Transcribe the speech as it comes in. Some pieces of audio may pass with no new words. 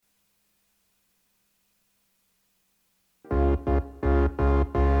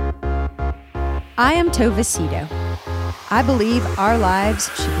I am Tova Cito. I believe our lives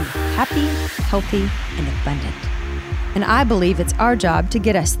should be happy, healthy, and abundant. And I believe it's our job to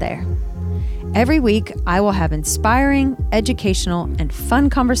get us there. Every week, I will have inspiring, educational, and fun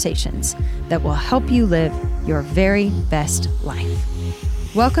conversations that will help you live your very best life.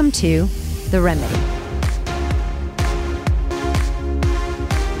 Welcome to The Remedy.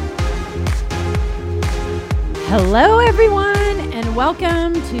 Hello, everyone, and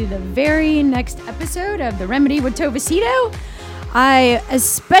welcome to the very next episode of The Remedy with Tova Cito. I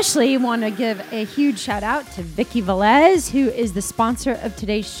especially want to give a huge shout out to Vicki Velez, who is the sponsor of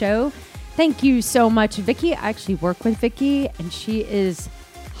today's show. Thank you so much, Vicki. I actually work with Vicki, and she is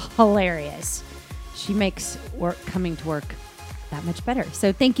hilarious. She makes coming to work that much better.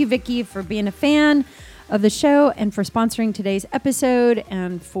 So thank you, Vicki, for being a fan of the show and for sponsoring today's episode,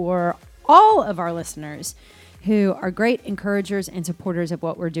 and for all of our listeners who are great encouragers and supporters of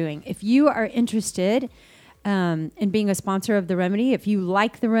what we're doing. If you are interested in being a sponsor of The Remedy, if you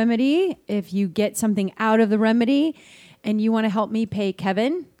like The Remedy, if you get something out of The Remedy, and you want to help me pay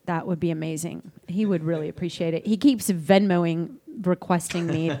Kevin, that would be amazing. He would really appreciate it. He keeps Venmoing, requesting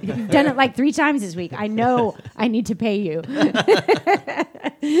me. You've done it like 3 times this week. I know I need to pay you.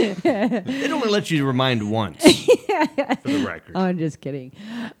 They don't let you remind once, for the record. Oh, I'm just kidding.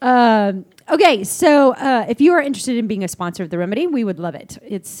 Okay, so if you are interested in being a sponsor of The Remedy, we would love it.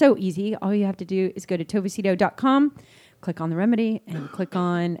 It's so easy. All you have to do is go to tovacito.com, click on The Remedy, and click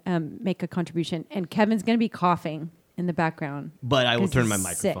on make a contribution. And Kevin's going to be coughing in the background. But I will turn my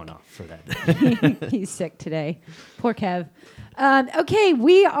microphone off for that. He's sick today. Poor Kev. Okay,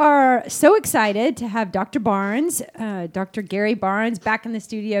 we are so excited to have Dr. Barnes, Dr. Gary Barnes, back in the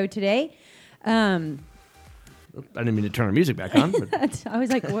studio today. I didn't mean to turn our music back on. But I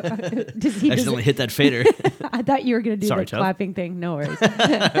was like, what, does he accidentally hit that fader. I thought you were going to do the clapping thing. No worries.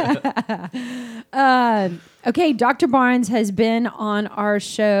 Okay, Dr. Barnes has been on our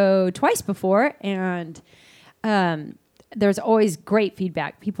show twice before, and there's always great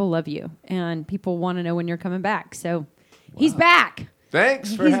feedback. People love you, and people want to know when you're coming back. So he's back.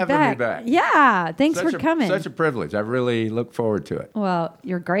 Thanks for having me back. Yeah, thanks for coming. Such a privilege. I really look forward to it. Well,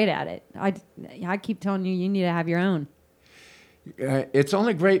 you're great at it. I keep telling you need to have your own. It's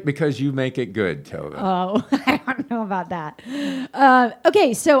only great because you make it good, Tova. Oh, I don't know about that.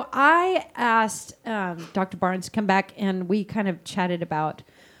 Okay, so I asked Dr. Barnes to come back, and we kind of chatted about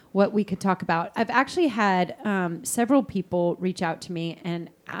what we could talk about. I've actually had several people reach out to me and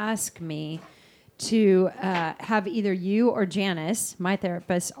ask me to have either you or Janice, my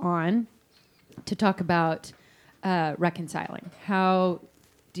therapist, on to talk about reconciling. How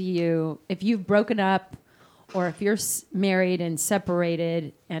do you, if you've broken up, or if you're married and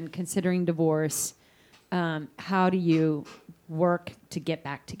separated and considering divorce, how do you work to get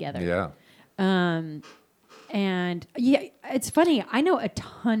back together? Yeah. And yeah, it's funny. I know a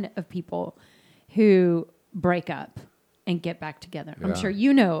ton of people who break up and get back together. Yeah. I'm sure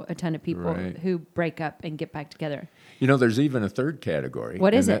you know a ton of people who break up and get back together. You know, there's even a third category.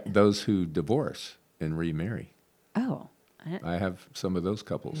 What is it? Those who divorce and remarry. Oh. I have some of those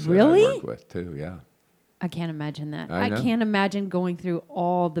couples really? that I work with too, yeah. I can't imagine that. I can't imagine going through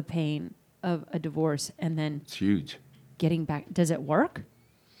all the pain of a divorce and then... It's huge. Getting back. Does it work?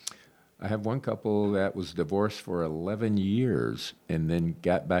 I have one couple that was divorced for 11 years and then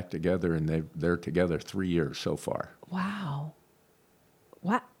got back together, and they're together 3 years so far. Wow.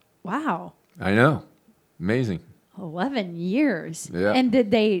 What? Wow. I know. Amazing. 11 years. Yeah. And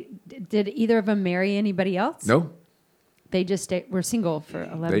did either of them marry anybody else? No. They just were single for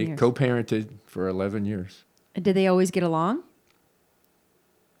 11 years. They co-parented for 11 years. And did they always get along?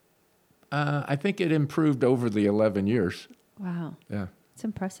 I think it improved over the 11 years. Wow. Yeah. It's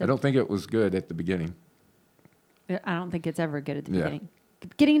impressive. I don't think it was good at the beginning. I don't think it's ever good at the beginning.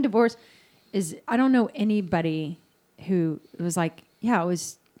 Getting a divorce is, I don't know anybody who was like, yeah,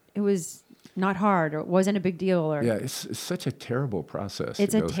 it was not hard, or it wasn't a big deal. Or yeah, it's such a terrible process.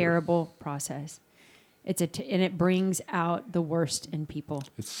 It's a terrible process. And it brings out the worst in people.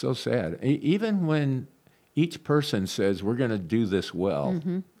 It's so sad. Even when each person says, we're going to do this well,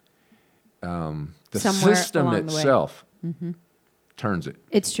 the Somewhere system along itself turns it.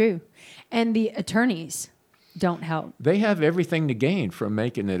 It's true. And the attorneys don't help. They have everything to gain from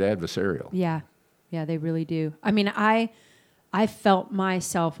making it adversarial. Yeah. Yeah, they really do. I mean, I felt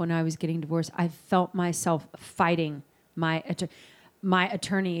myself when I was getting divorced, I felt myself fighting my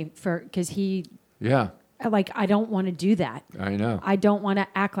attorney because he... Yeah. Like, I don't want to do that. I know. I don't want to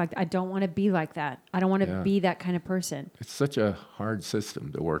act like I don't want to be like that. I don't want to be that kind of person. It's such a hard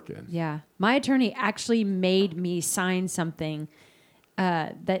system to work in. Yeah. My attorney actually made me sign something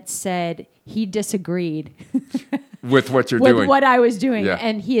that said he disagreed with what you're with doing. what I was doing, Yeah.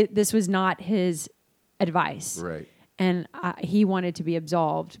 and this was not his advice. Right. And he wanted to be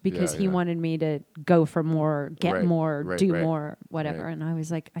absolved because he wanted me to go for more, get more, do more, whatever. Right. And I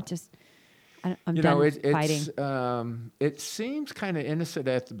was like, I'm You done know, fighting. it seems kind of innocent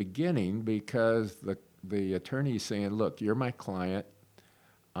at the beginning because the attorney is saying, look, you're my client.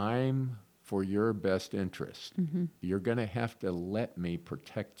 I'm for your best interest. Mm-hmm. You're going to have to let me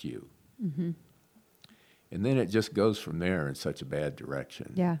protect you. Mm-hmm. And then it just goes from there in such a bad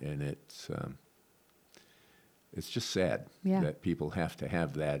direction. Yeah. And it's just sad that people have to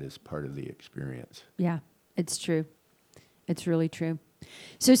have that as part of the experience. Yeah, it's true. It's really true.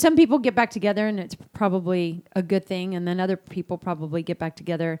 So some people get back together and it's probably a good thing, and then other people probably get back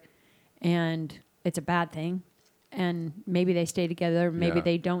together and it's a bad thing, and maybe they stay together, maybe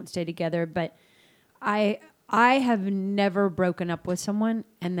they don't stay together. But I have never broken up with someone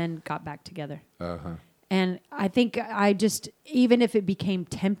and then got back together. Uh-huh. And I think I just, even if it became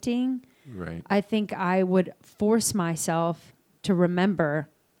tempting, Right. I think I would force myself to remember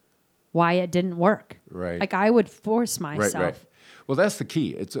why it didn't work. Right. Like I would force myself. Right. Well, that's the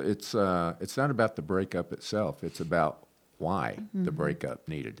key. It's not about the breakup itself. It's about why the breakup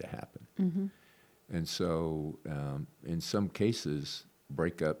needed to happen. Mm-hmm. And so, in some cases,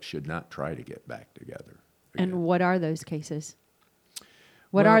 breakups should not try to get back together. And again. what are those cases?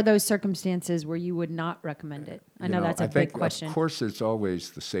 What are those circumstances where you would not recommend it? I know that's a big question. Of course, it's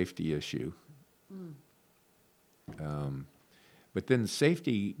always the safety issue. But then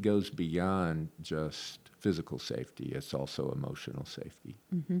safety goes beyond just physical safety. It's also emotional safety.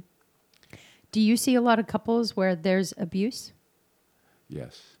 Mm-hmm. Do you see a lot of couples where there's abuse?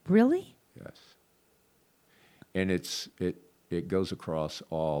 Yes. Really? Yes. And it goes across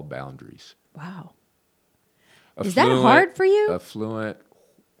all boundaries. Wow. Is that hard for you? Affluent,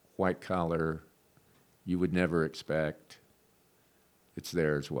 white collar, you would never expect. It's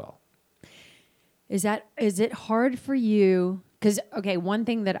there as well. Is it hard for you? Because, okay, one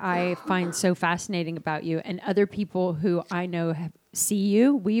thing that I find so fascinating about you and other people who I know see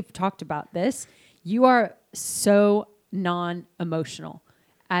you, we've talked about this, you are so non-emotional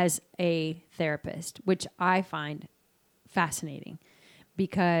as a therapist, which I find fascinating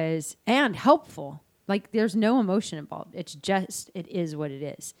and helpful. Like there's no emotion involved. It's just, it is what it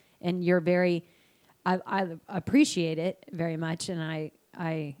is. And you're I appreciate it very much. And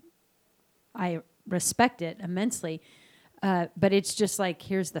I respect it immensely. But it's just like,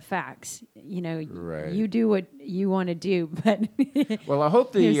 here's the facts. You know, you do what you want to do. But well, I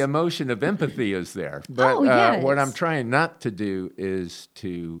hope the emotion of empathy is there. But what I'm trying not to do is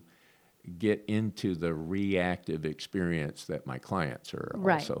to get into the reactive experience that my clients are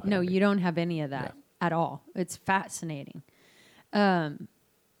also having. No, you don't have any of that at all. It's fascinating.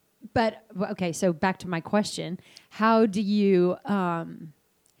 But, okay, so back to my question. How do you...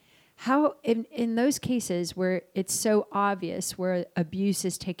 How in those cases where it's so obvious where abuse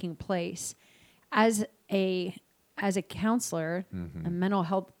is taking place, as a counselor, a mental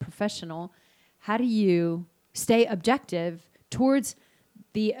health professional, how do you stay objective towards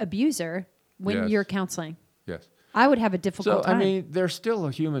the abuser when you're counseling? Yes. I would have a difficult time. I mean, they're still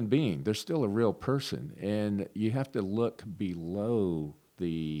a human being. They're still a real person, and you have to look below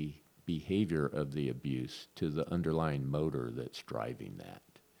the behavior of the abuse to the underlying motor that's driving that.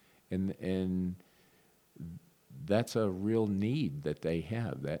 And that's a real need that they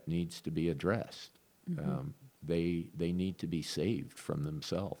have that needs to be addressed. Mm-hmm. They need to be saved from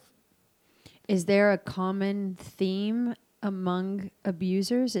themselves. Is there a common theme among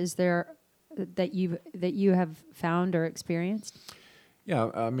abusers? Is there that you have found or experienced? Yeah,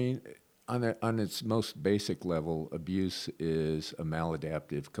 I mean, on its most basic level, abuse is a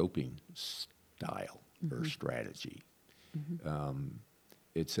maladaptive coping style or strategy. Mm-hmm.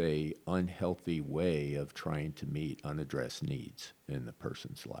 It's a unhealthy way of trying to meet unaddressed needs in the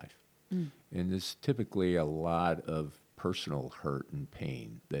person's life. And there's typically a lot of personal hurt and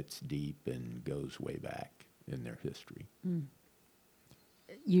pain that's deep and goes way back in their history.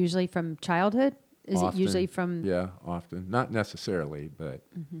 Usually from childhood? Is often, it usually from... Yeah, often. Not necessarily, but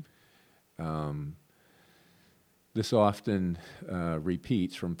this often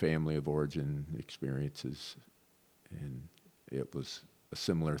repeats from family of origin experiences, and it was a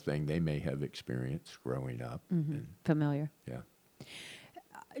similar thing they may have experienced growing up. Familiar. Yeah.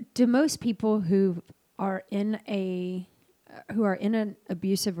 Do most people who are in an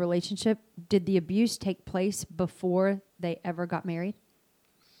abusive relationship, did the abuse take place before they ever got married?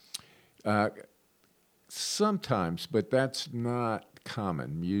 Sometimes, but that's not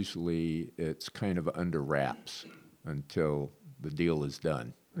common. Usually it's kind of under wraps until the deal is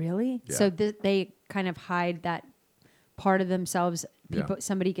done. Really? Yeah. So they kind of hide that part of themselves.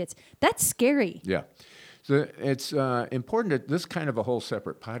 Somebody gets, that's scary. Yeah. So it's important that this kind of a whole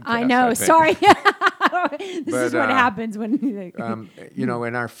separate podcast. I know. I think. Sorry. This is what happens when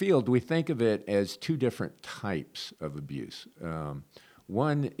in our field, we think of it as two different types of abuse.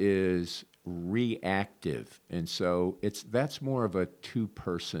 One is reactive, and so that's more of a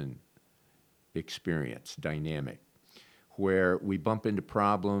two-person experience, dynamic, where we bump into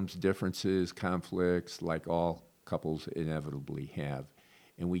problems, differences, conflicts, like all couples inevitably have,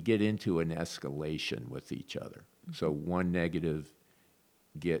 and we get into an escalation with each other. So one negative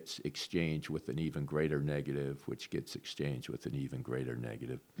gets exchanged with an even greater negative, which gets exchanged with an even greater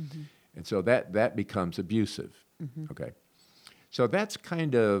negative. And so that becomes abusive, okay? So that's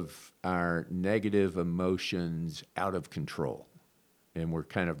kind of our negative emotions out of control. And we're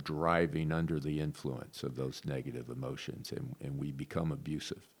kind of driving under the influence of those negative emotions, and we become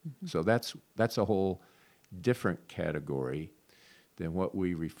abusive. So that's a whole different category than what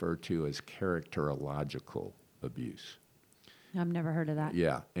we refer to as characterological abuse. I've never heard of that.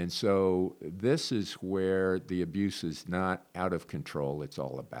 Yeah, and so this is where the abuse is not out of control, it's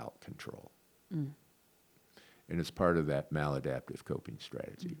all about control. And it's part of that maladaptive coping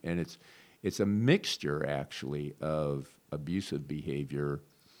strategy. And it's a mixture, actually, of abusive behavior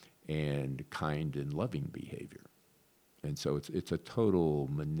and kind and loving behavior. And so it's a total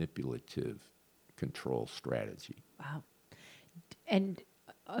manipulative control strategy. Wow. And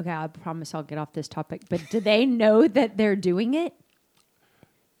okay, I promise I'll get off this topic, but do they know that they're doing it?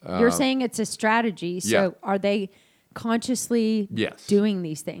 You're saying it's a strategy, so yeah. Are they consciously Yes. doing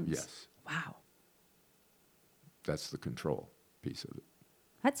these things? Yes. Wow. That's the control piece of it.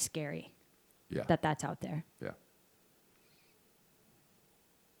 That's scary. Yeah. That's out there. Yeah.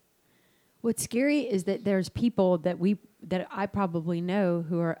 What's scary is that there's people that I probably know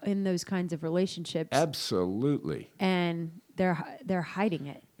who are in those kinds of relationships. Absolutely. And they're hiding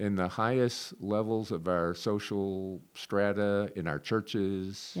it. In the highest levels of our social strata, in our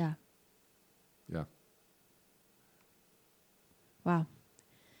churches. Yeah. Yeah. Wow.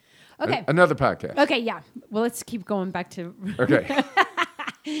 Okay. Another podcast. Okay, yeah. Well, let's keep going back to Okay.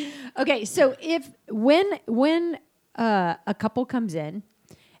 Okay, so when a couple comes in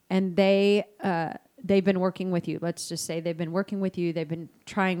and they've been working with you, let's just say they've been working with you, they've been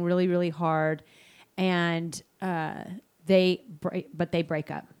trying really, really hard, and they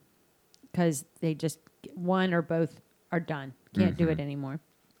break up because they just, one or both are done, can't do it anymore.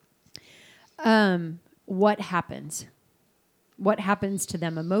 What happens? What happens to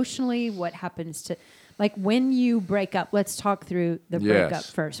them emotionally? What happens to, like, when you break up? Let's talk through the breakup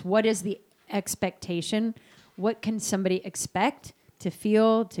first. What is the expectation? What can somebody expect to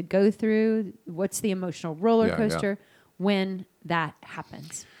feel, to go through? What's the emotional roller coaster when that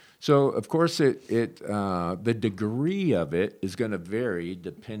happens? So, of course, the degree of it is going to vary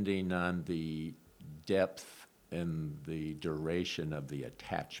depending on the depth and the duration of the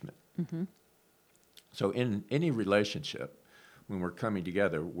attachment. So in any relationship, when we're coming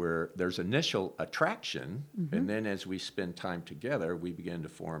together, where there's initial attraction, and then as we spend time together, we begin to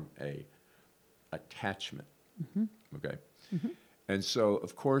form a attachment. Okay? And so,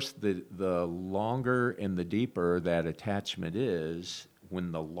 of course, the longer and the deeper that attachment is,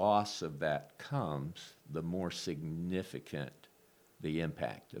 when the loss of that comes, the more significant the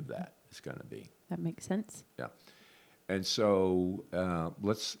impact of that is going to be. That makes sense. Yeah. And so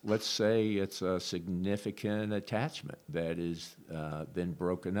let's say it's a significant attachment that is then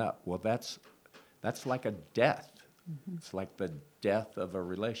broken up. Well, that's like a death. It's like the death of a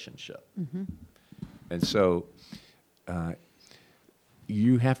relationship. And so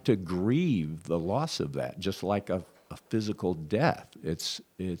you have to grieve the loss of that, just like a physical death. It's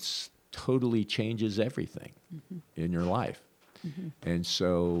totally changes everything in your life. And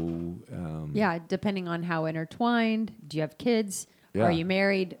so... depending on how intertwined. Do you have kids? Yeah. Are you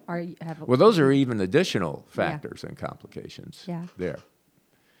married? Well, those are even additional factors and complications there.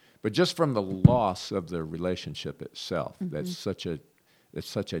 But just from the loss of the relationship itself, that's such a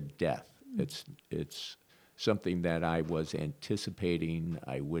death. It's something that I was anticipating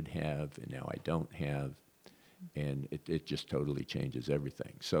I would have, and now I don't have, and it just totally changes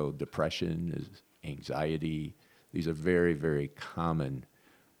everything. So depression, anxiety, these are very, very common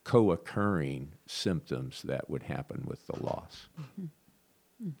co-occurring symptoms that would happen with the loss.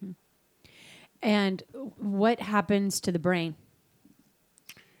 And what happens to the brain?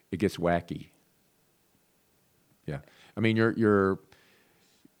 It gets wacky. Yeah. I mean, your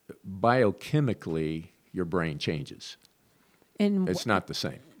biochemically, your brain changes. And it's not the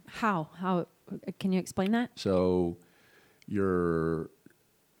same. How? Can you explain that? So your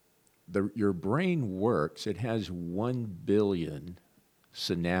brain works. It has 1 billion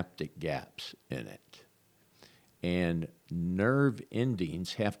synaptic gaps in it. And nerve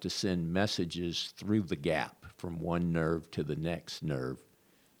endings have to send messages through the gap from one nerve to the next nerve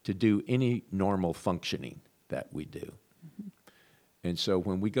to do any normal functioning that we do. Mm-hmm. And so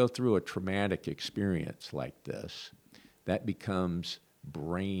when we go through a traumatic experience like this, that becomes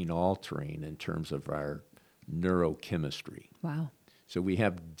brain altering in terms of our neurochemistry. Wow. So we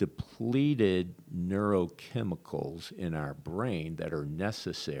have depleted neurochemicals in our brain that are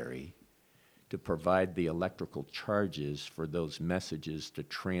necessary to provide the electrical charges for those messages to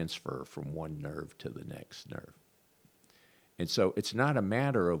transfer from one nerve to the next nerve. And so it's not a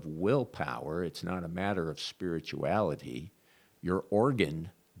matter of willpower, it's not a matter of spirituality. Your organ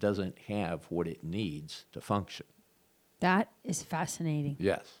doesn't have what it needs to function. That is fascinating.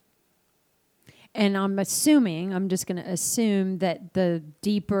 Yes. And I'm just going to assume that the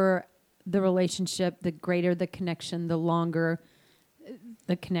deeper the relationship, the greater the connection, the longer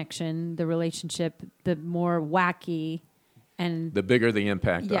the connection, the relationship, the more wacky and the bigger the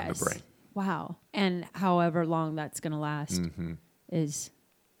impact on the brain. Wow. And however long that's going to last is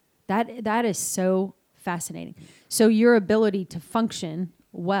that is so fascinating. So your ability to function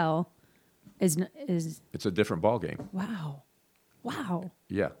well is it's a different ballgame. Wow.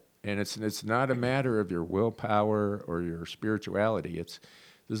 Yeah. And it's not a matter of your willpower or your spirituality. This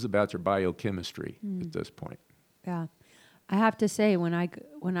is about your biochemistry at this point. Yeah. I have to say, when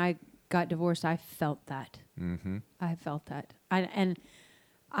I got divorced, I felt that. Mm-hmm. I felt that.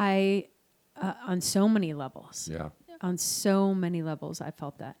 I on so many levels. Yeah. On so many levels, I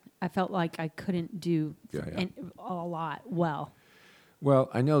felt that. I felt like I couldn't do a lot well. Well,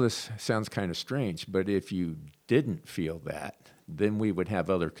 I know this sounds kind of strange, but if you didn't feel that, then we would have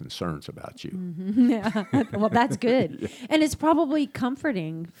other concerns about you. Mm-hmm. Yeah. Well, that's good. Yeah. And it's probably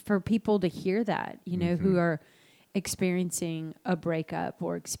comforting for people to hear that, who are experiencing a breakup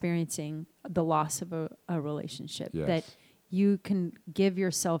or experiencing the loss of a relationship, that you can give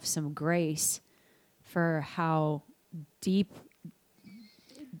yourself some grace for how deeply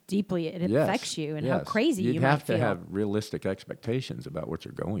it affects you and how crazy you might feel. You'd have to have realistic expectations about what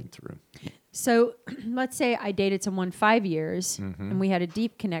you're going through. So let's say I dated someone 5 years and we had a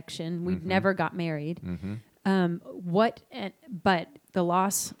deep connection. We never got married. But the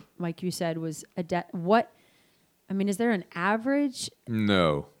loss, like you said, was is there an average?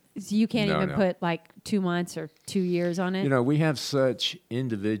 No. So you can't even put like 2 months or 2 years on it? We have such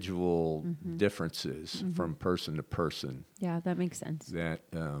individual differences from person to person. Yeah, that makes sense. That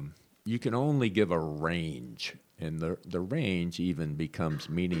you can only give a range, and the range even becomes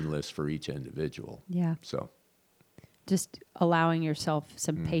meaningless for each individual. Yeah. So just allowing yourself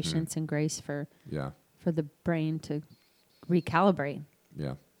some patience and grace for the brain to recalibrate.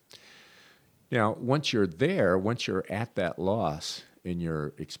 Yeah. Now, once you're at that loss, and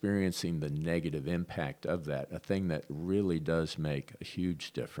you're experiencing the negative impact of that, a thing that really does make a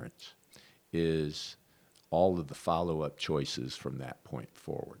huge difference is all of the follow-up choices from that point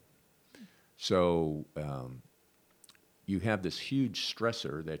forward. So you have this huge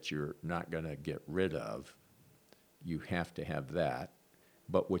stressor that you're not going to get rid of. You have to have that.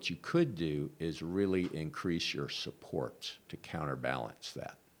 But what you could do is really increase your support to counterbalance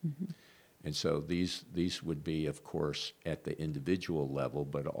that. Mm-hmm. And so these would be, of course, at the individual level,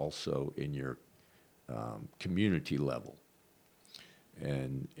 but also in your community level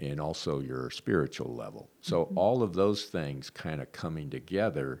and also your spiritual level. So all of those things kind of coming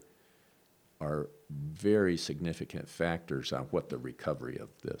together are very significant factors on what the recovery of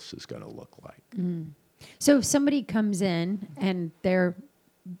this is going to look like. Mm. So if somebody comes in and their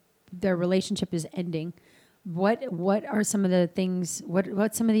relationship is ending, what are some of the things?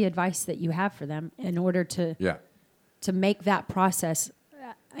 What's some of the advice that you have for them in order to make that process,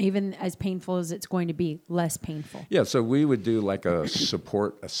 even as painful as it's going to be, less painful? Yeah, so we would do like a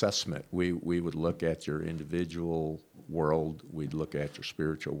support assessment. We would look at your individual world, we'd look at your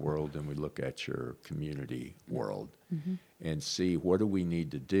spiritual world, and we'd look at your community world, and see what do we need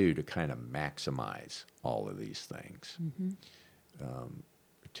to do to kind of maximize all of these things.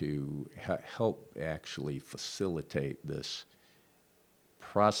 To help actually facilitate this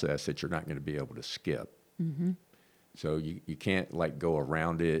process that you're not going to be able to skip. Mm-hmm. So you can't like go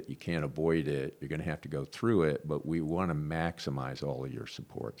around it, you can't avoid it, you're going to have to go through it, but we want to maximize all of your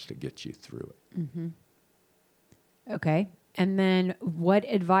supports to get you through it. Mm-hmm. Okay. And then what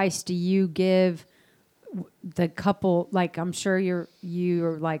advice do you give the couple? Like, I'm sure you're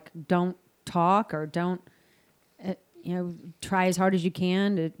like, don't talk or don't, try as hard as you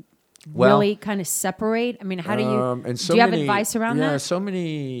can to Well, really kind of separate? I mean, how do you, and do you have advice around yeah, that? so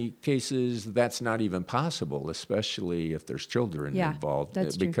many cases that's not even possible, especially if there's children Yeah, involved.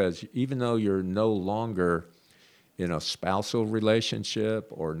 that's true. Because even though you're no longer in a spousal relationship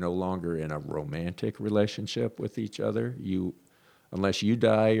or no longer in a romantic relationship with each other, unless you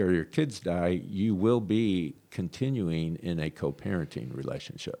die or your kids die, you will be continuing in a co-parenting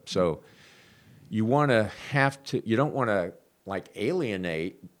relationship. So you don't want to like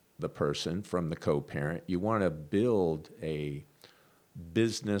alienate the person from the co-parent. You want to build a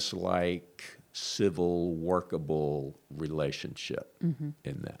business-like, civil, workable relationship in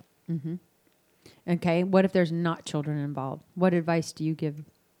that. Okay. What if there's not children involved? What advice do you give?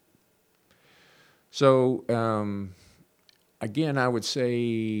 So, again, I would say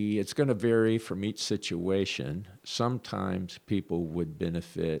it's going to vary from each situation. Sometimes people would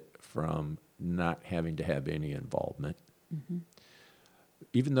benefit from not having to have any involvement.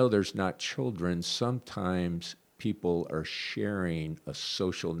 Even though there's not children, sometimes people are sharing a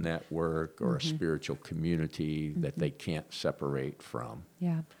social network or a spiritual community that they can't separate from.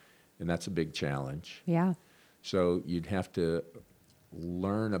 Yeah. And that's a big challenge. Yeah. So you'd have to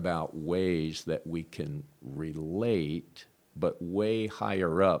learn about ways that we can relate, but way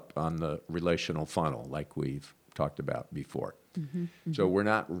higher up on the relational funnel, like we've talked about before. So we're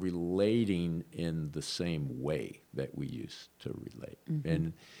not relating in the same way that we used to relate.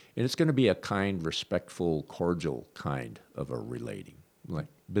 And it's going to be a kind, respectful, cordial kind of a relating, like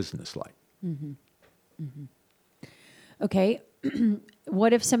business-like. Okay.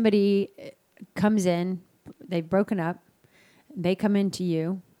 What if somebody comes in, they've broken up, they come into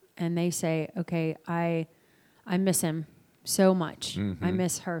you and they say, okay, I miss him so much. I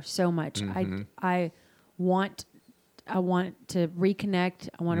miss her so much. I want to reconnect.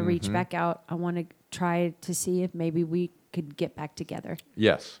 I want to reach back out. I want to try to see if maybe we could get back together.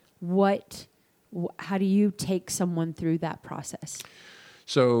 Yes. How do you take someone through that process?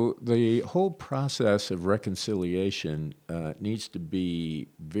 So the whole process of reconciliation needs to be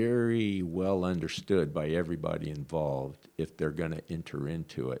very well understood by everybody involved if they're going to enter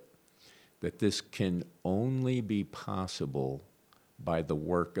into it, that this can only be possible by the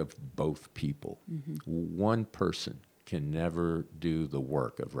work of both people. One person can never do the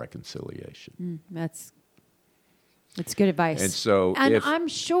work of reconciliation. That's good advice. And so I'm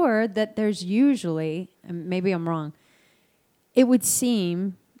sure that there's usually, and maybe I'm wrong, it would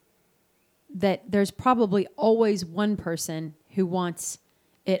seem that there's probably always one person who wants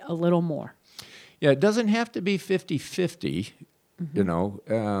it a little more. Yeah, it doesn't have to be 50-50,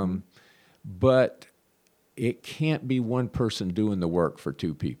 but it can't be one person doing the work for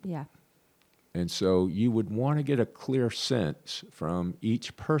two people. Yeah. And so you would want to get a clear sense from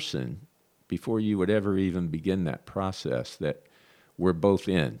each person before you would ever even begin that process that we're both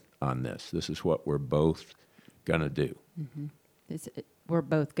in on this. This is what we're both going to do. We're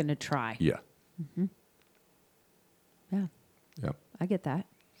both going to try. Yeah. Yeah. Yeah. I get that.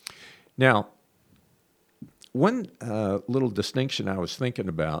 Now, one little distinction I was thinking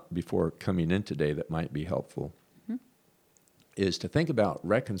about before coming in today that might be helpful is to think about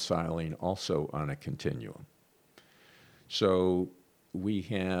reconciling also on a continuum. So we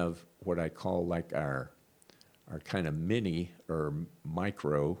have what I call like our kind of mini or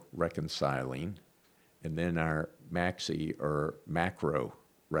micro reconciling, and then our maxi or macro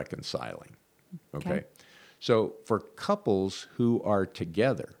reconciling. Okay. So for couples who are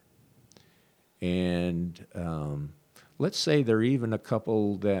together, and let's say they're even a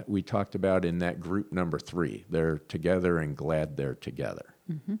couple that we talked about in that group number 3. They're together and glad they're together.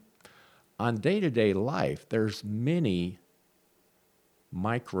 On day-to-day life, there's many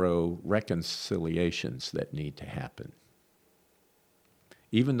micro reconciliations that need to happen.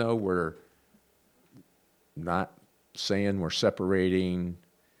 Even though we're not saying we're separating,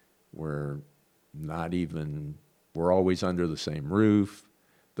 we're always under the same roof,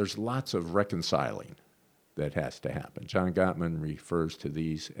 there's lots of reconciling that has to happen. John Gottman refers to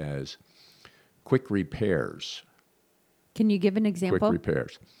these as quick repairs. Can you give an example? Quick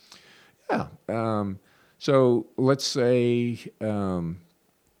repairs. Yeah. So let's say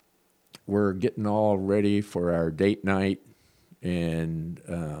we're getting all ready for our date night, and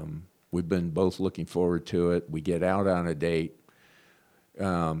we've been both looking forward to it. We get out on a date.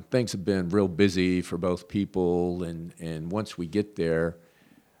 Things have been real busy for both people, and once we get there,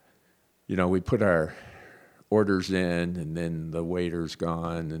 we put our orders in, and then the waiter's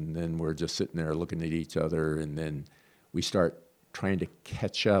gone, and then we're just sitting there looking at each other, and then we start trying to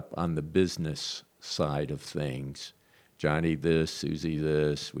catch up on the business side of things. Johnny this, Susie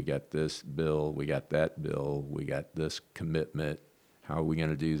this, we got this bill, we got that bill, we got this commitment. How are we going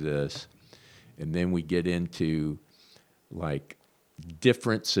to do this? And then we get into like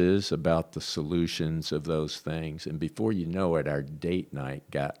differences about the solutions of those things. And before you know it, our date night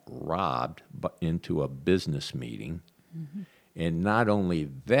got robbed into a business meeting. Mm-hmm. And not only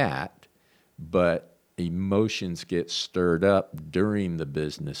that, but emotions get stirred up during the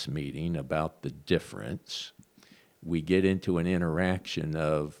business meeting about the difference. We get into an interaction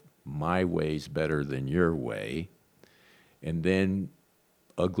of my way's better than your way. And then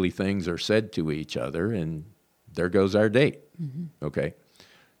ugly things are said to each other, and there goes our date. Mm-hmm. Okay?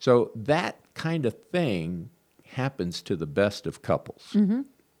 So that kind of thing happens to the best of couples. Mm-hmm.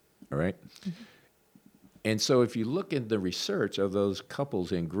 All right? Mm-hmm. And so if you look at the research of those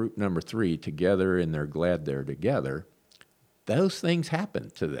couples in group number 3 together and they're glad they're together, those things happen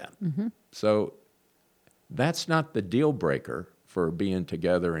to them. Mm-hmm. So that's not the deal breaker for being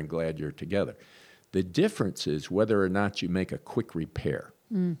together and glad you're together. The difference is whether or not you make a quick repair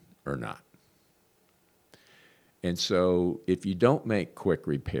or not. And so if you don't make quick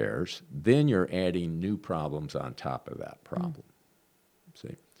repairs, then you're adding new problems on top of that problem.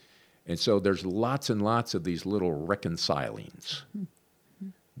 See? And so there's lots and lots of these little reconcilings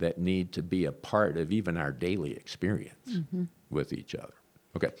that need to be a part of even our daily experience with each other.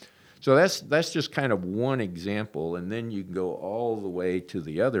 Okay, so that's just kind of one example, and then you can go all the way to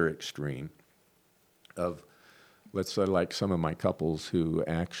the other extreme of, let's say, like some of my couples who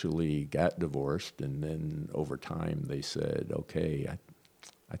actually got divorced, and then over time they said, okay,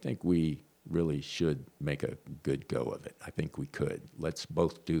 I think we really should make a good go of it. I think we could. Let's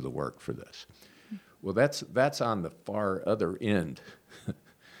both do the work for this. Well, that's on the far other end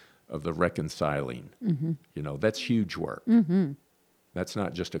of the reconciling. Mm-hmm. You know, that's huge work. Mm-hmm. That's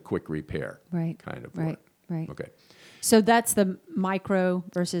not just a quick repair kind of work. Right. Okay. So that's the micro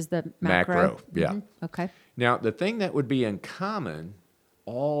versus the macro. Yeah. Mm-hmm. Okay. Now, the thing that would be in common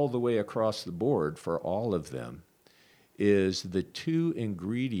all the way across the board for all of them is the two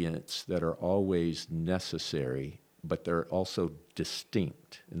ingredients that are always necessary, but they're also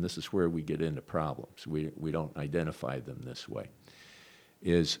distinct. And this is where we get into problems. We don't identify them this way.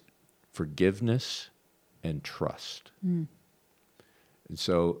 Is forgiveness and trust. Mm. And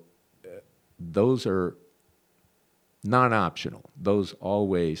so those are non-optional. Those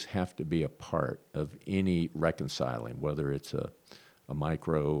always have to be a part of any reconciling, whether it's a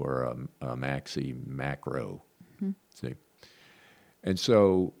micro or a maxi macro. Mm-hmm. See? And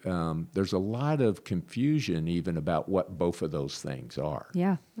so there's a lot of confusion even about what both of those things are.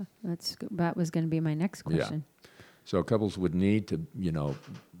 Yeah, that was going to be my next question. Yeah. So couples would need to,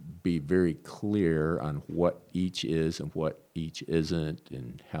 be very clear on what each is and what each isn't,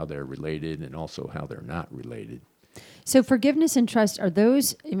 and how they're related, and also how they're not related. So forgiveness and trust, are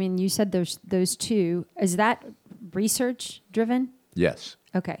those, you said those two, is that research driven? Yes.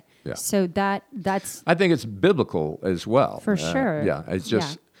 Okay. Yeah. So that's... I think it's biblical as well. For sure. Yeah. It's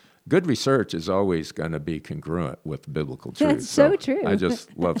just, good research is always going to be congruent with biblical truth. That's so true. I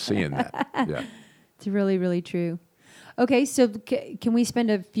just love seeing that. Yeah. It's really, really true. Okay, so can we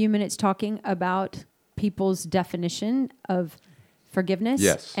spend a few minutes talking about people's definition of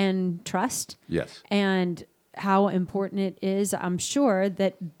forgiveness and trust? Yes. And how important it is. I'm sure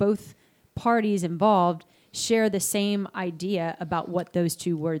that both parties involved share the same idea about what those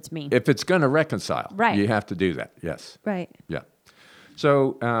two words mean. If it's going to reconcile, you have to do that. Yes. Right. Yeah.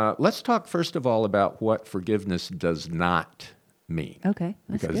 So let's talk first of all about what forgiveness does not mean. Okay,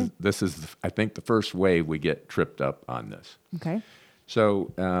 that's because good. This is, I think, the first way we get tripped up on this. Okay.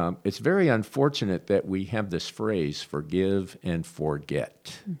 So it's very unfortunate that we have this phrase, forgive and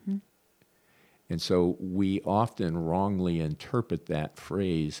forget. Mm-hmm. And so we often wrongly interpret that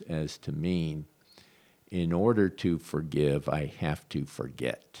phrase as to mean, in order to forgive, I have to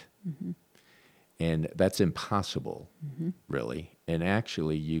forget. Mm-hmm. And that's impossible, really. And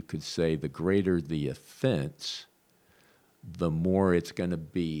actually, you could say the greater the offense, the more it's going to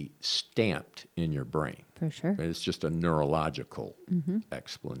be stamped in your brain. For sure. It's just a neurological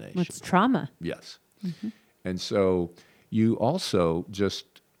explanation. It's trauma. Yes. Mm-hmm. And so you also,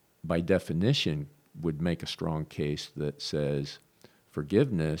 just by definition, would make a strong case that says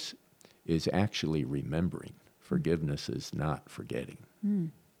forgiveness is actually remembering. Forgiveness is not forgetting. Mm.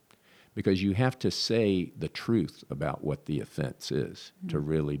 Because you have to say the truth about what the offense is to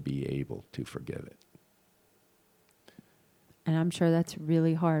really be able to forgive it. And I'm sure that's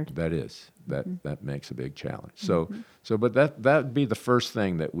really hard. That is. That makes a big challenge. But that would be the first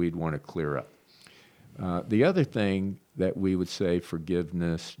thing that we'd want to clear up. The other thing that we would say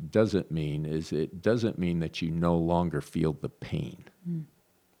forgiveness doesn't mean is it doesn't mean that you no longer feel the pain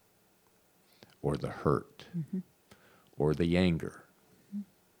or the hurt or the anger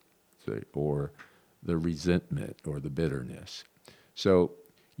or the resentment or the bitterness. So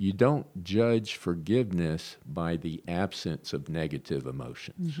you don't judge forgiveness by the absence of negative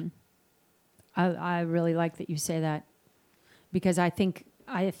emotions. Mm-hmm. I really like that you say that, because I think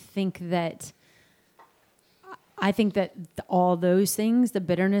that all those things, the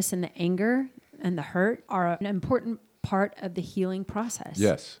bitterness and the anger and the hurt, are an important part of the healing process.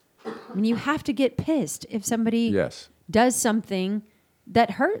 Yes. I mean, you have to get pissed if somebody Yes. does something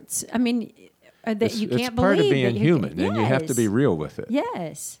that hurts. I mean, that you can't believe. It's part of being that human, and you have to be real with it.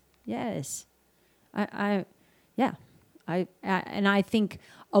 Yes. And I think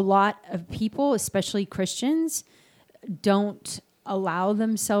a lot of people, especially Christians, don't allow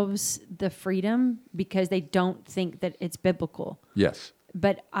themselves the freedom because they don't think that it's biblical. Yes.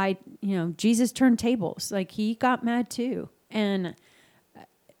 But Jesus turned tables. Like, he got mad too. And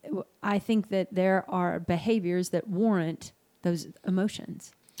I think that there are behaviors that warrant those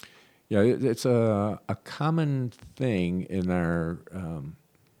emotions. Yeah, it's a common thing in our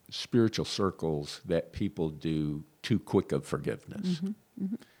spiritual circles that people do too quick of forgiveness,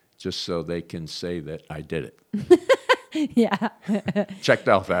 just so they can say that I did it. Yeah. Checked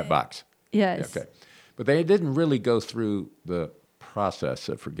off that box. Yes. Okay. But they didn't really go through the process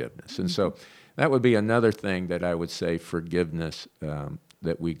of forgiveness. And so that would be another thing that I would say forgiveness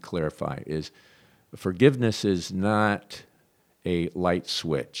that we clarify is forgiveness is not a light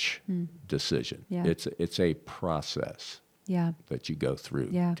switch decision. Yeah. It's a process that you go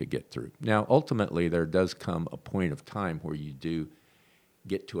through to get through. Now, ultimately, there does come a point of time where you do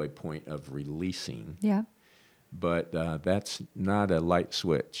get to a point of releasing. Yeah. But that's not a light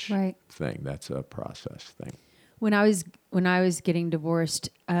switch thing. That's a process thing. When I was getting divorced,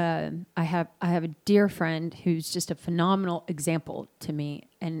 I have a dear friend who's just a phenomenal example to me,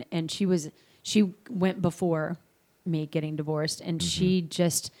 and she went before me getting divorced, and she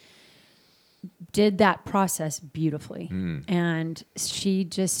just did that process beautifully. And she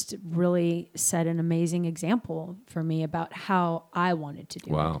just really set an amazing example for me about how I wanted to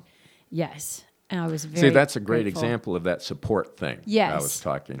do it. Yes. And I was very that's a great grateful. Example of that support thing I was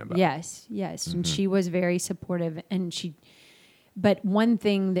talking about. Yes. And she was very supportive, and but one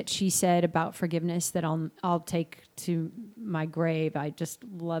thing that she said about forgiveness that I'll take to my grave, I just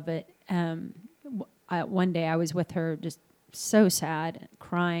love it. One day I was with her just so sad and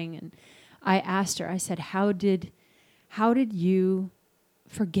crying, and I asked her, I said, how did you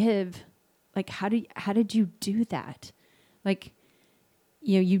forgive? Like, how did you do that? Like,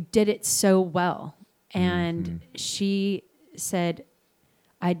 you did it so well. And she said,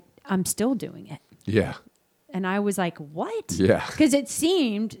 I'm still doing it. Yeah. And I was like, what? Yeah. Because it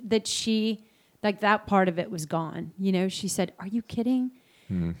seemed that she, like, that part of it was gone. She said, are you kidding?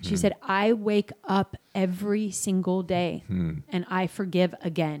 She said, I wake up every single day and I forgive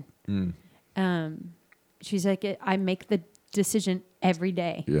again. She's like, I make the decision every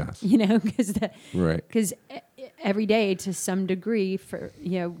day. Yes. Because every day to some degree, for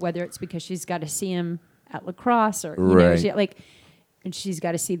whether it's because she's got to see him at lacrosse or and she's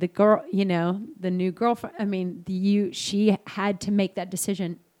got to see the girl, the new girlfriend. I mean, she had to make that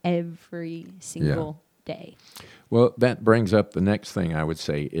decision every single day. Well, that brings up the next thing I would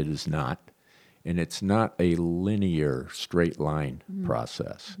say it is not. And it's not a linear, straight line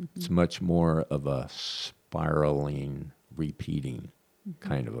process. It's much more of a spiraling, repeating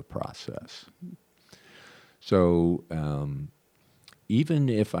kind of a process. So even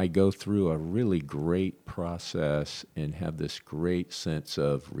if I go through a really great process and have this great sense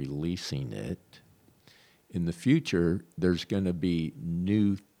of releasing it, in the future, there's going to be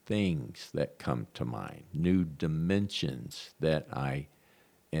new things that come to mind, new dimensions that I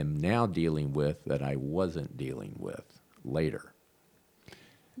am now dealing with that I wasn't dealing with later.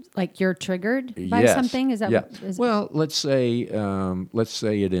 Like you're triggered by something? Is that well, let's say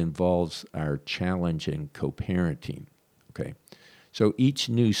it involves our challenge in co-parenting. Okay. So each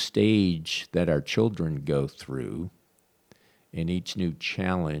new stage that our children go through and each new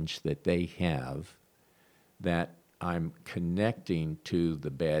challenge that they have that I'm connecting to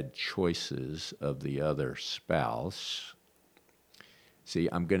the bad choices of the other spouse. See,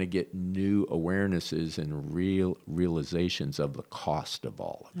 I'm going to get new awarenesses and realizations of the cost of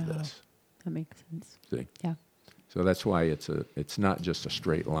all of this. That makes sense. See? Yeah. So that's why it's not just a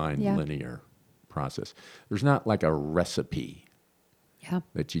straight line, linear process. There's not like a recipe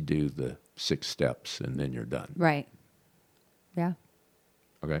that you do the 6 steps and then you're done. Right. Yeah.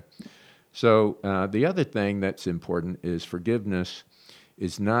 Okay. So the other thing that's important is forgiveness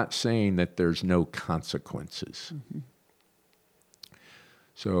is not saying that there's no consequences.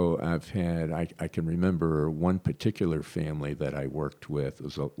 So I can remember one particular family that I worked with. It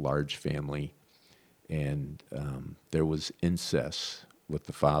was a large family, and there was incest with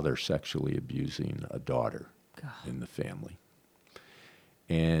the father sexually abusing a daughter in the family.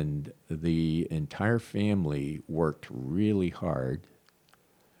 And the entire family worked really hard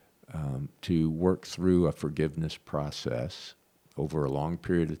to work through a forgiveness process over a long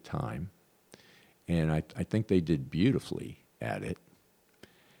period of time. And I think they did beautifully at it.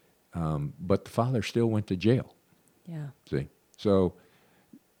 But the father still went to jail. Yeah. See? So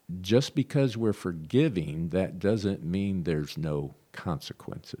just because we're forgiving, that doesn't mean there's no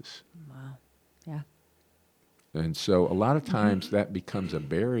consequences. Wow. Yeah. And so a lot of times that becomes a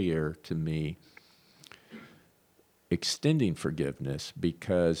barrier to me extending forgiveness,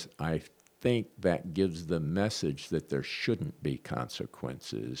 because I think that gives the message that there shouldn't be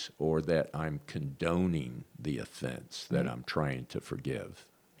consequences, or that I'm condoning the offense that I'm trying to forgive.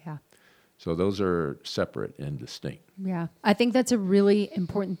 Yeah. So those are separate and distinct. Yeah. I think that's a really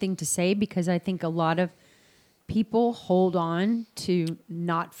important thing to say, because I think a lot of people hold on to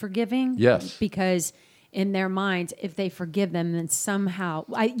not forgiving. Yes. Because in their minds, if they forgive them, then somehow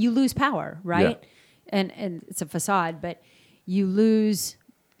you lose power, right? Yeah. And it's a facade, but you lose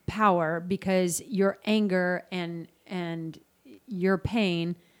power because your anger and your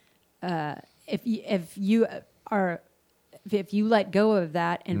pain, if you let go of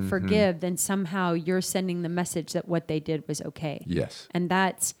that and forgive, then somehow you're sending the message that what they did was okay. Yes. And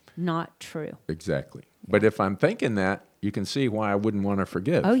that's not true. Exactly. But if I'm thinking that, you can see why I wouldn't want to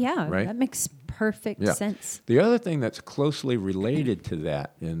forgive. Oh, yeah. Right? That makes perfect sense. The other thing that's closely related to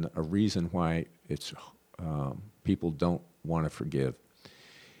that, and a reason why it's people don't want to forgive,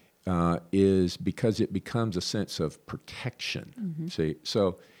 is because it becomes a sense of protection. See,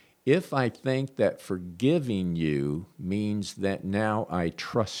 so if I think that forgiving you means that now I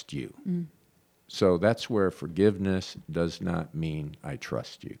trust you, so that's where forgiveness does not mean I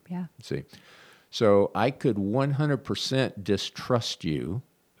trust you. Yeah. See, so I could 100% distrust you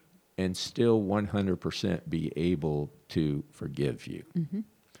and still 100% be able to forgive you.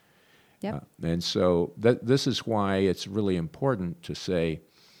 Yep. And so this is why it's really important to say,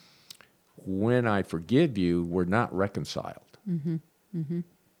 when I forgive you, we're not reconciled.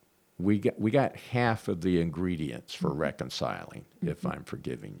 We got half of the ingredients for reconciling if I'm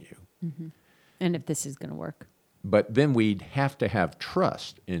forgiving you. And if this is going to work. But then we'd have to have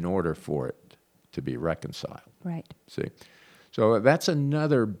trust in order for it to be reconciled. Right. See? So that's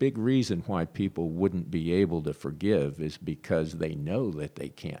another big reason why people wouldn't be able to forgive, is because they know that they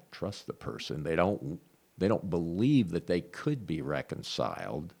can't trust the person. They don't believe that they could be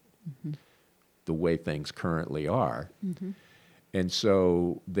reconciled the way things currently are. And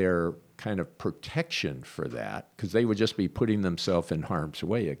so their kind of protection for that, because they would just be putting themselves in harm's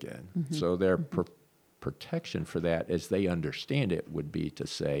way again. So their protection for that, as they understand it, would be to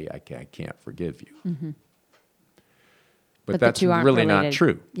say, I can't forgive you. But the that's two aren't really related. not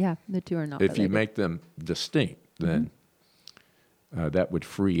true. Yeah, the two are not If related. you make them distinct, then that would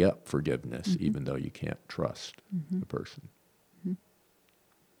free up forgiveness, even though you can't trust the person.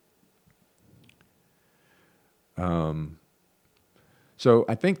 So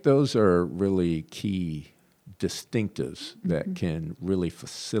I think those are really key distinctives that can really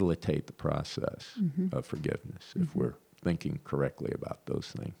facilitate the process of forgiveness, if we're thinking correctly about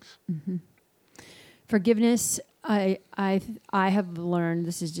those things. Forgiveness, I have learned,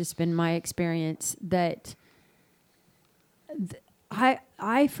 this has just been my experience, that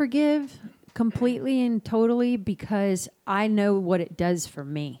I forgive completely and totally because I know what it does for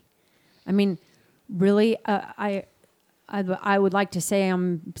me. I mean, really, I would like to say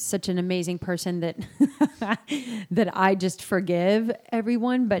I'm such an amazing person that that I just forgive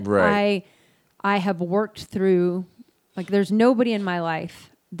everyone, but Right. I have worked through, like, there's nobody in my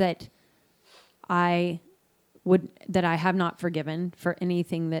life that I have not forgiven for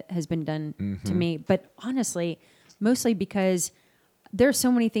anything that has been done to me. But honestly, mostly because there's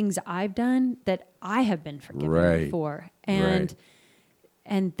so many things I've done that I have been forgiven for. And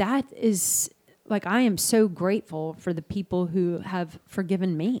that is, like, I am so grateful for the people who have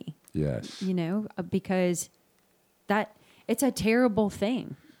forgiven me. Yes. You know, because it's a terrible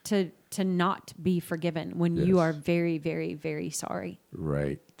thing to not be forgiven when you are very, very, very sorry.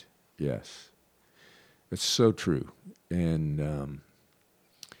 Right. Yes. It's so true. And,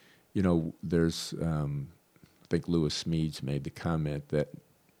 there's, I think Lewis Smedes made the comment that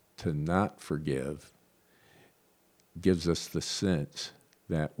to not forgive gives us the sense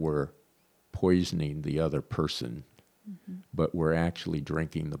that we're poisoning the other person, but we're actually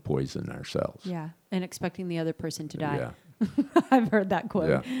drinking the poison ourselves. Yeah, and expecting the other person to die. Yeah. I've heard that quote.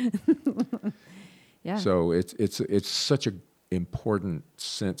 Yeah. Yeah. So it's such a important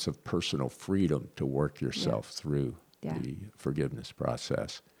sense of personal freedom to work yourself through the forgiveness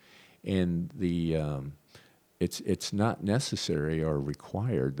process, and it's not necessary or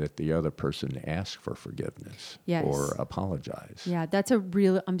required that the other person ask for forgiveness or apologize. Yeah,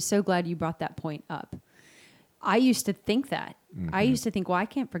 I'm so glad you brought that point up. I used to think that. I used to think, well, I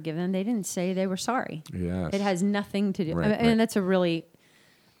can't forgive them. They didn't say they were sorry. Yes. It has nothing to do. Right, and that's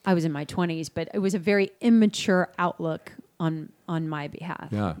I was in my 20s, but it was a very immature outlook on my behalf.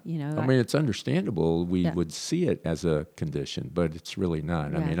 Yeah. I mean, it's understandable. We would see it as a condition, but it's really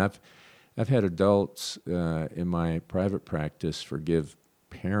not. Yeah. I mean, I've had adults in my private practice forgive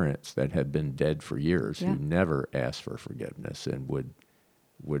parents that had been dead for years who never asked for forgiveness and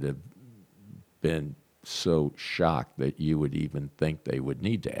would have been so shocked that you would even think they would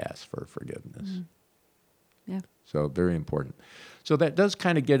need to ask for forgiveness. Yeah. So very important. So that does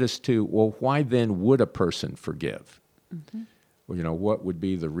kind of get us to, well, why then would a person forgive? Well, what would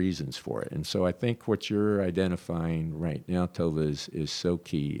be the reasons for it? And so I think what you're identifying right now, Tova, is so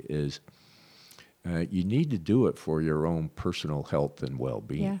key, is you need to do it for your own personal health and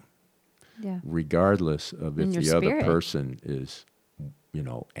well-being, regardless of if the other person is,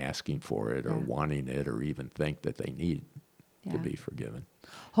 asking for it or wanting it or even think that they need to be forgiven.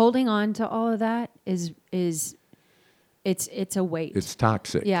 Holding on to all of that is it's a weight. It's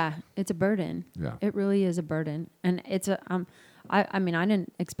toxic. Yeah, it's a burden. Yeah. It really is a burden. And it's I mean, I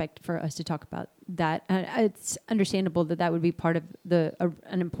didn't expect for us to talk about that. It's understandable that would be part of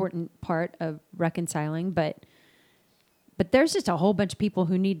an important part of reconciling, but there's just a whole bunch of people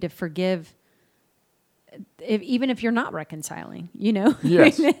who need to forgive, even if you're not reconciling,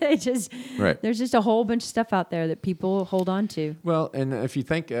 Yes. There's just a whole bunch of stuff out there that people hold on to. Well, and if you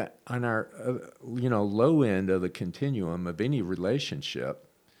think on our, low end of the continuum of any relationship,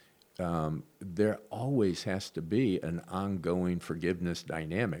 there always has to be an ongoing forgiveness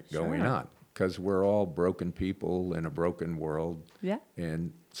dynamic going on, because we're all broken people in a broken world. Yeah.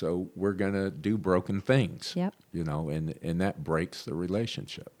 And so we're going to do broken things. Yep. And that breaks the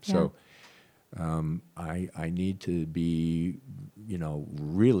relationship. Yeah. So I need to be,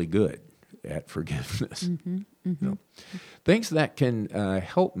 really good at forgiveness. Things that can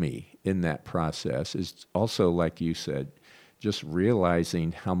help me in that process is also, like you said, just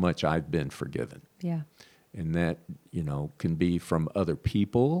realizing how much I've been forgiven. Yeah. And that, can be from other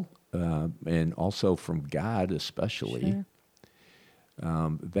people and also from God especially.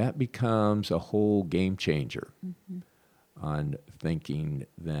 Sure. That becomes a whole game changer on thinking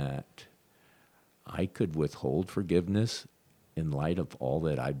that I could withhold forgiveness in light of all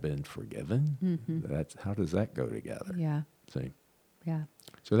that I've been forgiven. How does that go together? Yeah. See? Yeah.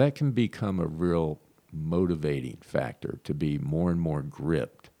 So that can become a real motivating factor to be more and more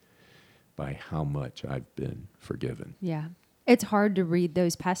gripped by how much I've been forgiven. Yeah. It's hard to read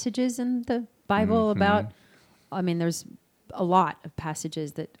those passages in the Bible about, there's a lot of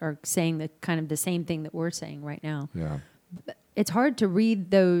passages that are saying the kind of the same thing that we're saying right now. Yeah. It's hard to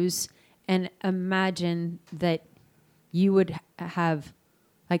read those and imagine that you would have,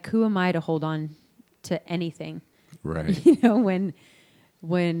 who am I to hold on to anything? Right.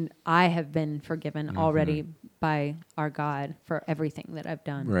 When I have been forgiven already by our God for everything that I've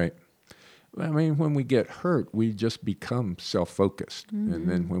done. Right. When we get hurt, we just become self-focused. And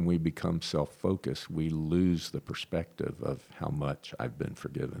then when we become self-focused, we lose the perspective of how much I've been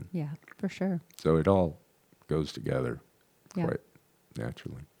forgiven. Yeah, for sure. So it all goes together quite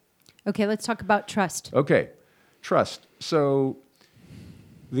naturally. Okay, let's talk about trust. Okay, trust. So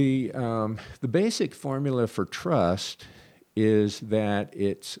the basic formula for trust is that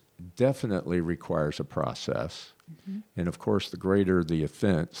it definitely requires a process. And of course, the greater the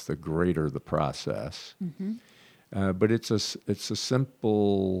offense, the greater the process. But it's a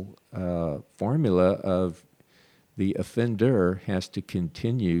simple formula of the offender has to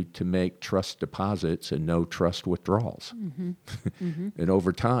continue to make trust deposits and no trust withdrawals. And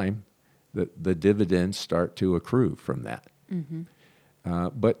over time, the dividends start to accrue from that.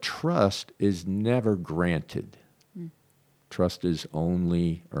 But trust is never granted. Trust is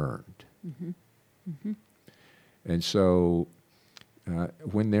only earned. And so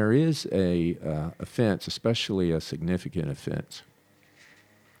when there is a offense, especially a significant offense,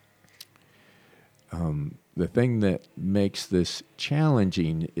 the thing that makes this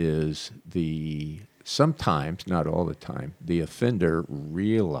challenging is sometimes, not all the time, the offender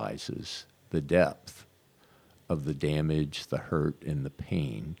realizes the depth of the damage, the hurt, and the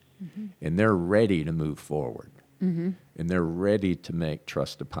pain, and they're ready to move forward. And and they're ready to make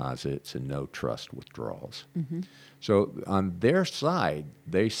trust deposits and no trust withdrawals. So on their side,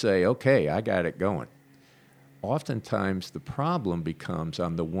 they say, okay, I got it going. Oftentimes the problem becomes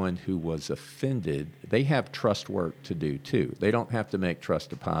on the one who was offended. They have trust work to do too. They don't have to make trust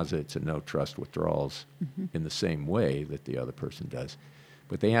deposits and no trust withdrawals in the same way that the other person does,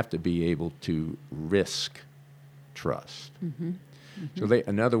 but they have to be able to risk trust. So they,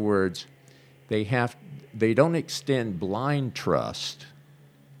 in other words, they don't extend blind trust.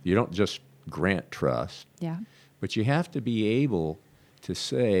 You don't just grant trust. Yeah. But you have to be able to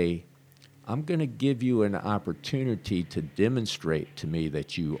say, I'm going to give you an opportunity to demonstrate to me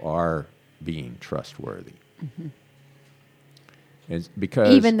that you are being trustworthy. And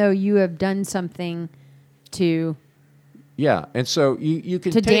because Even though you have done something to yeah, and so you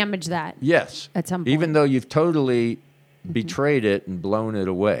can damage that. Yes. At some Even point. though you've totally betrayed it and blown it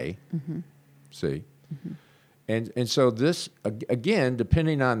away. See? And so this, again,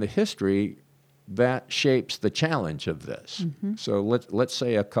 depending on the history, that shapes the challenge of this. So let's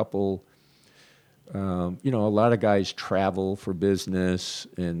say a couple, a lot of guys travel for business,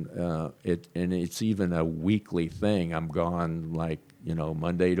 and it's even a weekly thing. I'm gone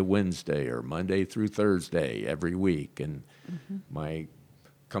Monday to Wednesday or Monday through Thursday every week, and my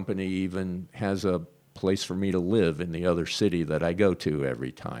company even has a place for me to live in the other city that I go to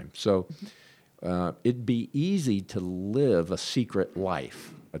every time. So it'd be easy to live a secret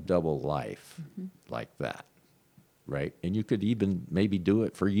life, a double life like that, right? And you could even maybe do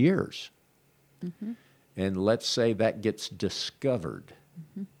it for years. And let's say that gets discovered.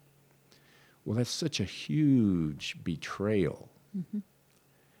 Well, that's such a huge betrayal.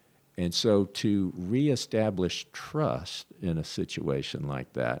 And so to reestablish trust in a situation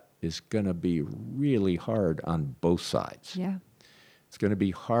like that is going to be really hard on both sides. Yeah. It's going to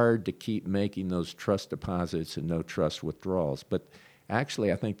be hard to keep making those trust deposits and no trust withdrawals. But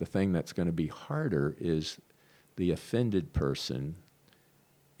actually, I think the thing that's going to be harder is the offended person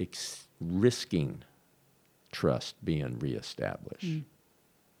risking trust being reestablished.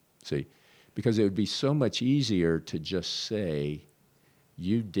 See, because it would be so much easier to just say,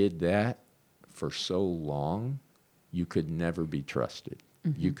 you did that for so long, you could never be trusted.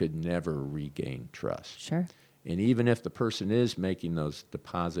 You could never regain trust. Sure. And even if the person is making those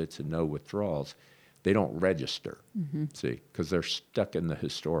deposits and no withdrawals, they don't register, see, because they're stuck in the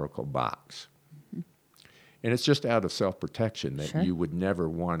historical box. And it's just out of self-protection that you would never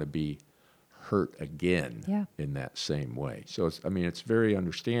want to be hurt again in that same way. So, it's very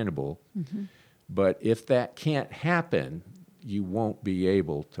understandable. But if that can't happen, you won't be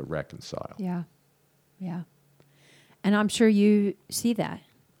able to reconcile. Yeah. Yeah. And I'm sure you see that.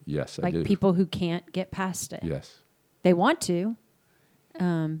 Yes, I do. Like people who can't get past it. Yes. They want to,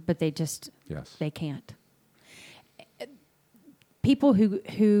 but they just, they can't. People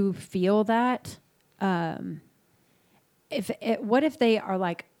who feel that, what if they are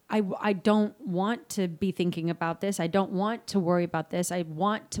like, I don't want to be thinking about this. I don't want to worry about this. I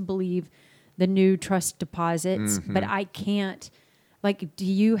want to believe the new trust deposits, but I can't. Like, do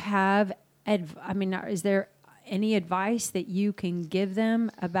you have, is there any advice that you can give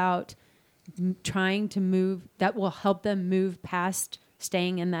them about trying to move that will help them move past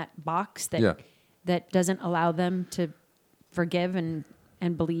staying in that box that doesn't allow them to forgive and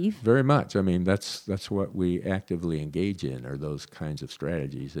believe? Very much. That's what we actively engage in, are those kinds of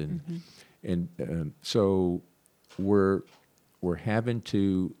strategies, and so we're having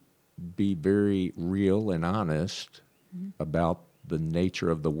to be very real and honest about the nature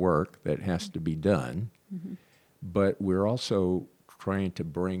of the work that has to be done. But we're also trying to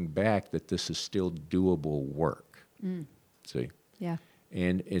bring back that this is still doable work. See? Yeah.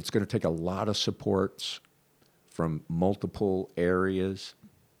 And it's going to take a lot of supports from multiple areas,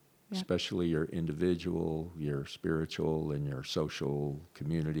 especially your individual, your spiritual, and your social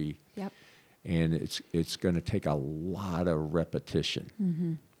community. Yep. And it's going to take a lot of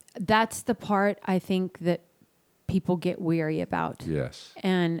repetition. That's the part I think that people get weary about. Yes.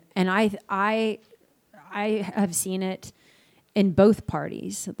 And I have seen it in both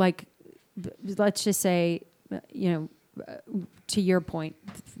parties. Like, let's just say, to your point,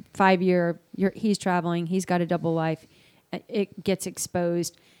 5 year, he's traveling, he's got a double life, it gets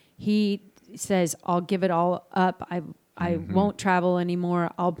exposed. He says, I'll give it all up. I won't travel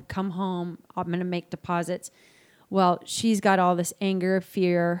anymore. I'll come home. I'm going to make deposits. Well, she's got all this anger,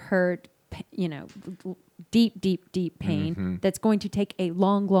 fear, hurt, deep, deep, deep pain that's going to take a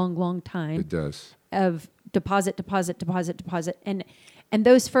long, long, long time. It does. Of deposit. And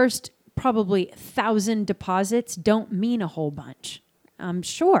those first probably 1,000 deposits don't mean a whole bunch, I'm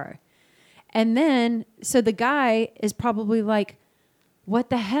sure. And then, so the guy is probably like, what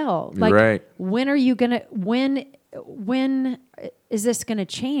the hell? Like, Right. when are you going to, when is this going to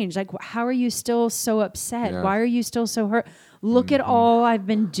change? Like, how are you still so upset? Yeah. Why are you still so hurt? Look at all I've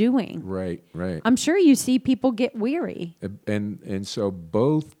been doing. Right, right. I'm sure you see people get weary. And so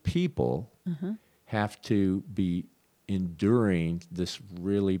both people have to be enduring this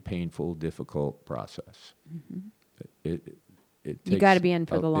really painful, difficult process. It You gotta be in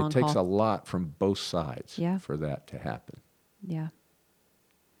for the long It takes haul. a lot from both sides Yeah. for that to happen. Yeah.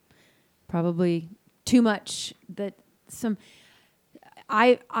 Probably too much that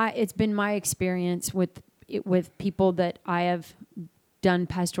it's been my experience with people that I have done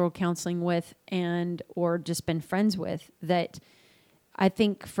pastoral counseling with or just been friends with, that I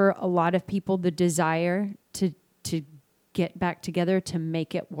think for a lot of people, the desire to get back together, to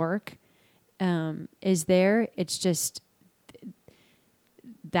make it work, is there. It's just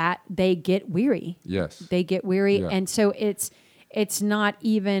that they get weary. Yes. They get weary. Yeah. And so it's not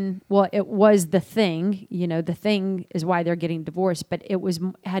even, well, it was the thing, the thing is why they're getting divorced, but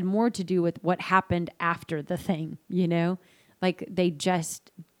had more to do with what happened after the thing, like they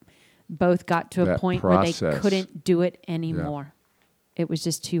just both got to a That point where they process. couldn't do it anymore. It was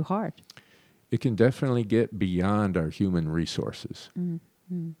just too hard. It can definitely get beyond our human resources.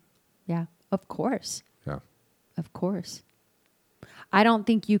 Yeah, of course. Yeah. Of course. I don't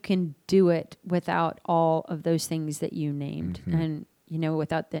think you can do it without all of those things that you named. And,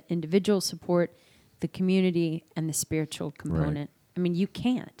 without the individual support, the community, and the spiritual component. Right. I mean, you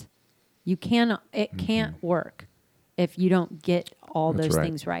can't. You cannot. It can't work if you don't get all That's those right.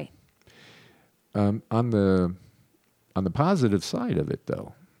 things right. On the positive side of it,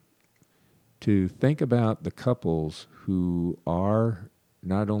 though, to think about the couples who are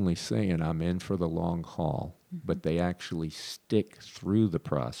not only saying, I'm in for the long haul, but they actually stick through the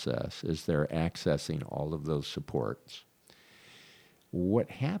process as they're accessing all of those supports. What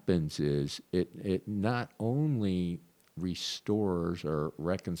happens is it not only restores or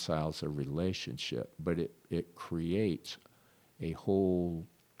reconciles a relationship, but it creates a whole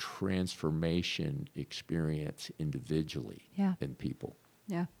transformation experience individually in people.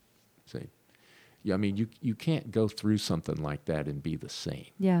 Yeah. See? Yeah, I mean, you can't go through something like that and be the same.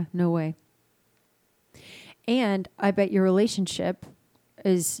 Yeah, no way. And I bet your relationship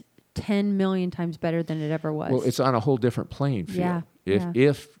is 10 million times better than it ever was. Well, it's on a whole different playing field. Yeah,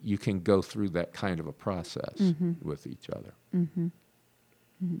 If you can go through that kind of a process with each other.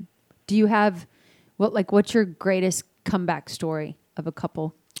 Do you have, what's your greatest comeback story of a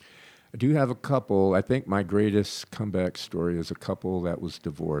couple? I do have a couple. I think my greatest comeback story is a couple that was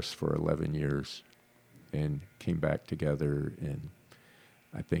divorced for 11 years and came back together. And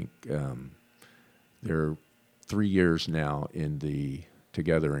I think they're 3 years now in the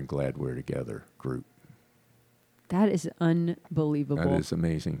Together and Glad We're Together group. That is unbelievable. That is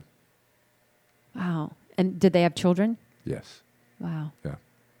amazing. Wow. And did they have children? Yes. Wow. Yeah.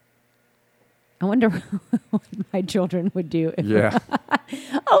 I wonder what my children would do if Yeah.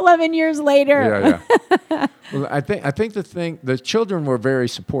 11 years later. Yeah. Well, I think the children were very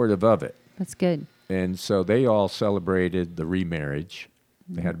supportive of it. That's good. And so they all celebrated the remarriage.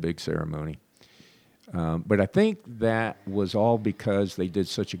 They had a big ceremony. But I think that was all because they did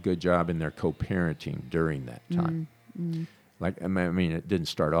such a good job in their co-parenting during that time. Like, I mean, it didn't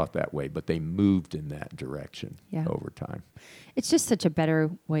start off that way, but they moved in that direction over time. It's just such a better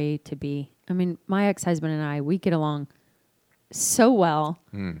way to be. I mean, my ex-husband and I, we get along so well.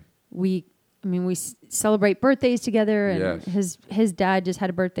 We celebrate birthdays together, and his dad just had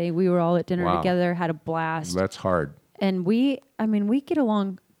a birthday. We were all at dinner together, had a blast. That's hard. And we get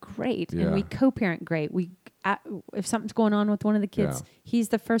along great, and we Yeah. co-parent great. If something's going on with one of the kids, he's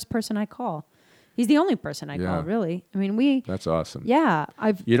the first person I call. He's the only person I call, really. I mean, That's awesome. Yeah,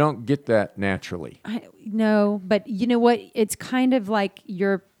 You don't get that naturally. No, but you know what? It's kind of like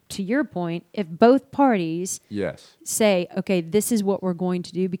to your point, if both parties Yes. say, okay, this is what we're going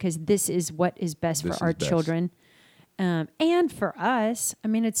to do because this is what is best for our children and for us. I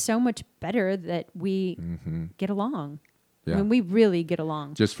mean, it's so much better that we get along. Yeah. I mean, we really get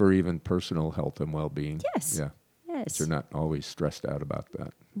along. Just for even personal health and well-being. Yes. Yeah. Yes. You're not always stressed out about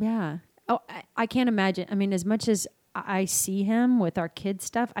that. Yeah. Oh, I can't imagine. I mean, as much as I see him with our kids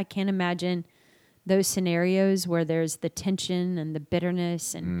stuff, I can't imagine those scenarios where there's the tension and the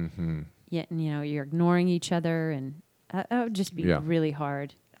bitterness and yet, you're ignoring each other, and that would just be really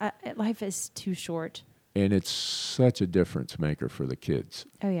hard. Life is too short. And it's such a difference maker for the kids.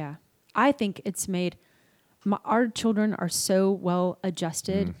 Oh yeah. I think it's made our children are so well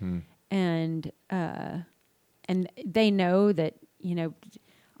adjusted and they know that,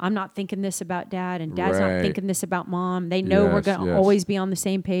 I'm not thinking this about dad, and dad's not Right. thinking this about mom. They know we're Yes, going to yes. always be on the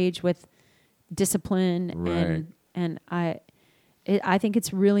same page with discipline, Right. and I think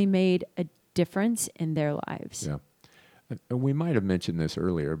it's really made a difference in their lives. Yeah. And we might have mentioned this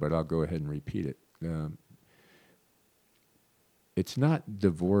earlier, but I'll go ahead and repeat it. It's not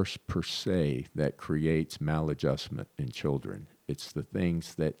divorce per se that creates maladjustment in children. It's the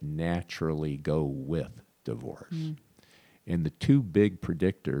things that naturally go with divorce. And the two big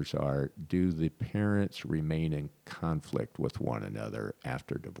predictors are, do the parents remain in conflict with one another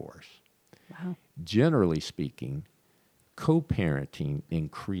after divorce? Wow. Generally speaking, co-parenting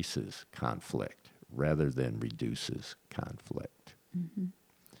increases conflict rather than reduces conflict.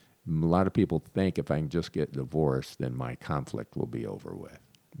 A lot of people think if I can just get divorced, then my conflict will be over with.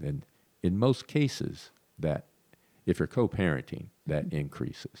 And in most cases, that if you're co-parenting, that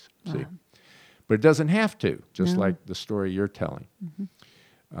increases. See? But it doesn't have to, just like the story you're telling.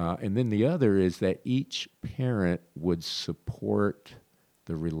 And then the other is that each parent would support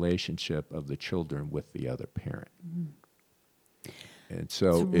the relationship of the children with the other parent. And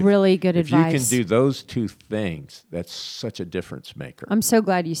so It's really good if advice. you can do those two things, that's such a difference maker. I'm so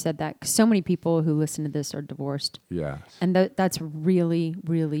glad you said that, 'cause so many people who listen to this are divorced. Yes. And that's really,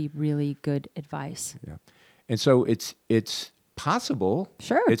 really, really good advice. Yeah. And so it's possible.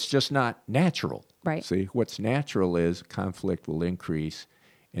 Sure. It's just not natural. Right. See, what's natural is conflict will increase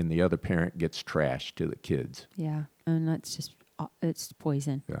and the other parent gets trashed to the kids. Yeah. And that's just, it's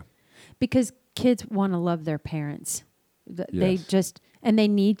poison. Yeah. Because kids want to love their parents. They Yes. just, and they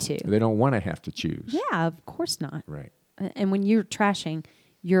need to. They don't want to have to choose. Yeah, of course not. Right. And when you're trashing,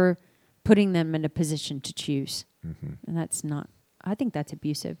 you're putting them in a position to choose. And that's not, I think that's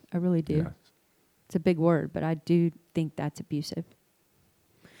abusive. I really do. Yes. It's a big word, but I do think that's abusive.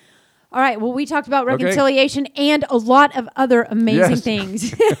 All right. Well, we talked about reconciliation and a lot of other amazing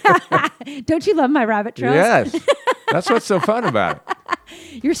things. Don't you love my rabbit trails? Yes. That's what's so fun about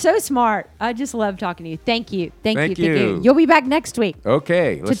it. You're so smart. I just love talking to you. Thank you. Thank you. you. You'll be back next week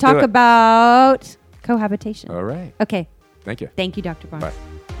Okay. to Let's talk do it. about cohabitation. All right. Okay. Thank you. Thank you, Dr. Barnes. Bye.